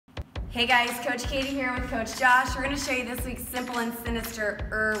Hey guys, Coach Katie here with Coach Josh. We're going to show you this week's simple and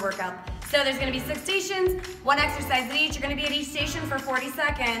Sinister-ER workout. So there's going to be 6 stations, 1 exercise at each. You're going to be at each station for 40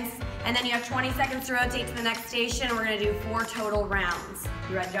 seconds, and then you have 20 seconds to rotate to the next station. We're going to do 4 total rounds.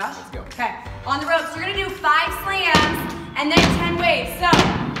 You ready, Josh? Let's go. Okay. On the ropes, you're going to do 5 slams and then 10 waves. So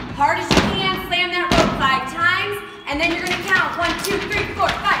hard as you can, slam that rope 5 times, and then you're going to count 1, 2, 3, 4,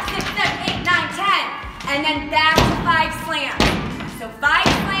 5, 6, 7, 8, 9, 10, and then back to 5 slams. So 5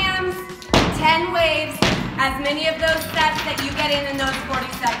 slams, 10 waves, as many of those sets that you get in those 40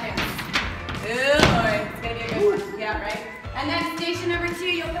 seconds. Ooh, Lord, it's gonna be a good one. Yeah, right? And then station number 2,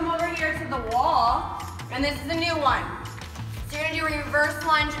 you'll come over here to the wall, and this is a new one. So you're gonna do a reverse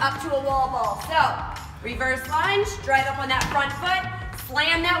lunge up to a wall ball. So, reverse lunge, drive up on that front foot,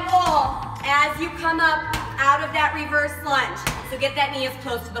 slam that wall as you come up out of that reverse lunge. So get that knee as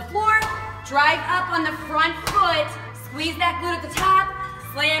close to the floor, drive up on the front foot, squeeze that glute at the top,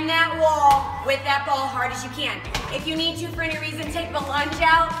 slam that wall with that ball hard as you can. If you need to, for any reason, take the lunge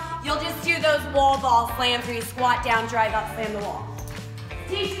out, you'll just do those wall ball slams where you squat down, drive up, slam the wall.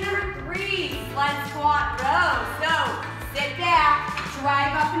 Station number 3, sled squat row. So, sit back,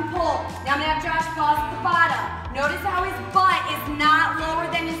 drive up and pull. Now I'm gonna have Josh pause at the bottom. Notice how his butt is not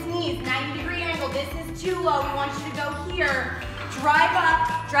lower than his knees, 90-degree angle. This is too low, we want you to go here. Drive up,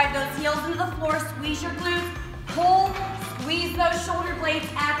 drive those heels into the floor, squeeze your glutes, pull, squeeze those shoulder blades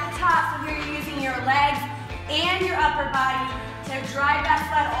at the top. So here you're using your legs and your upper body to drive that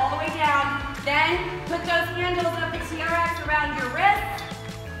sled all the way down. Then put those handles of the TRX around your wrist,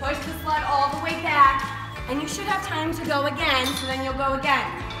 push the sled all the way back, and you should have time to go again, so then you'll go again.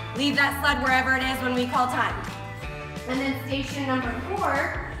 Leave that sled wherever it is when we call time. And then station number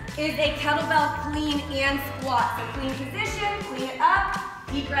 4 is a kettlebell clean and squat. So clean position, clean it up,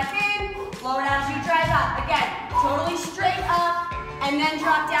 deep breath in, blow it out as you drive up. Again, totally straight up, and then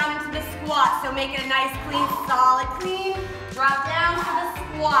drop down into the squat. So make it a nice, clean, solid clean. Drop down to the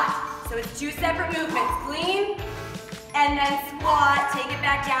squat. So it's 2 separate movements. Clean, and then squat. Take it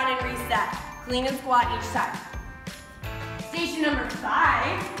back down and reset. Clean and squat each time. Station number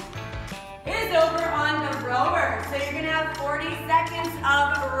 5 is over on the rower. So you're gonna have 40 seconds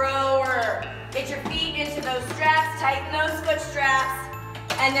of rower. Get your feet into those straps, tighten those foot straps,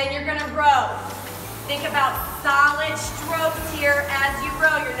 and then you're gonna row. Think about solid strokes here as you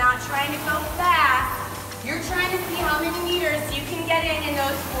row. You're not trying to go fast. You're trying to see how many meters you can get in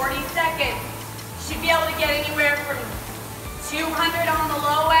those 40 seconds. You should be able to get anywhere from 200 on the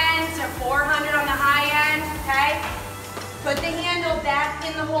low end to 400 on the high end, okay? Put the handle back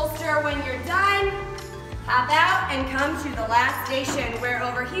in the holster when you're done. Hop out and come to the last station, where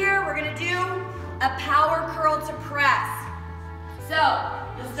over here we're gonna do a power curl to press. So,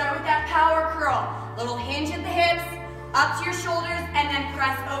 you'll start with that power curl. Little hinge at the hips, up to your shoulders, and then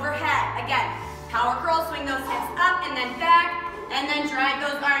press overhead. Again, power curl, swing those hips up and then back, and then drive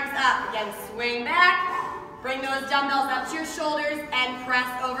those arms up. Again, swing back, bring those dumbbells up to your shoulders, and press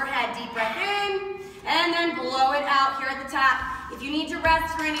overhead. Deep breath in, and then blow it out here at the top. If you need to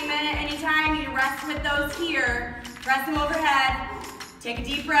rest for any minute, anytime, you rest with those here. Press them overhead, take a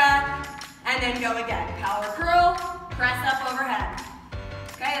deep breath, and then go again. Power curl, press up overhead.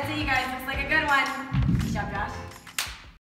 Okay, that's it, you guys. Looks like a good one. Good job, Josh.